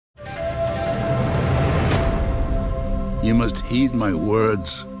You must heed my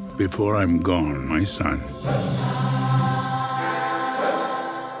words before I'm gone, my son.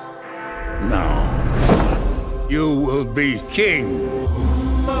 Now, you will be king.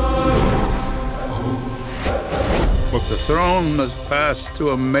 But the throne must pass to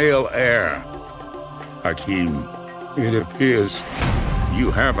a male heir. Hakim, it appears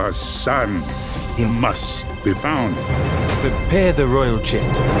you have a son. He must be found. Prepare the royal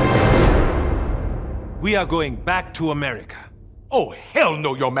jet. We are going back to America. Oh, hell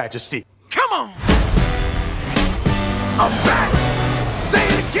no, Your Majesty. Come on! I'm back! Say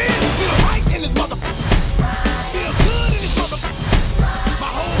it again! Feel right in this mother... Feel good in this mother... My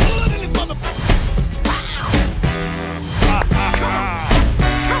whole hood in this mother...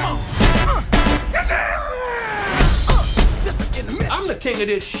 Come on! I'm the king of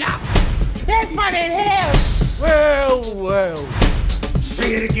this shop. That's funny as hell! Well.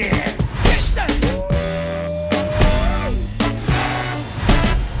 Say it again.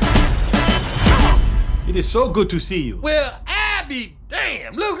 It is so good to see you. Well, I be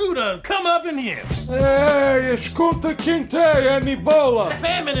damn. Look who done come up in here. Hey, it's Kunta Kinte and Ebola.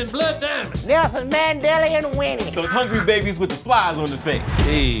 Famine and blood diamonds. Nelson Mandela and Winnie. Those hungry babies with the flies on the face.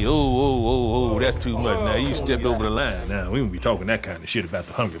 Hey, oh, that's too much now. You stepped over the line. Now, we won't be talking that kind of shit about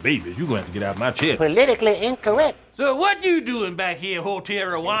the hungry babies. You're going to have to get out of my chair. Politically incorrect. So what you doing back here, Hotel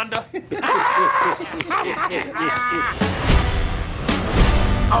Rwanda?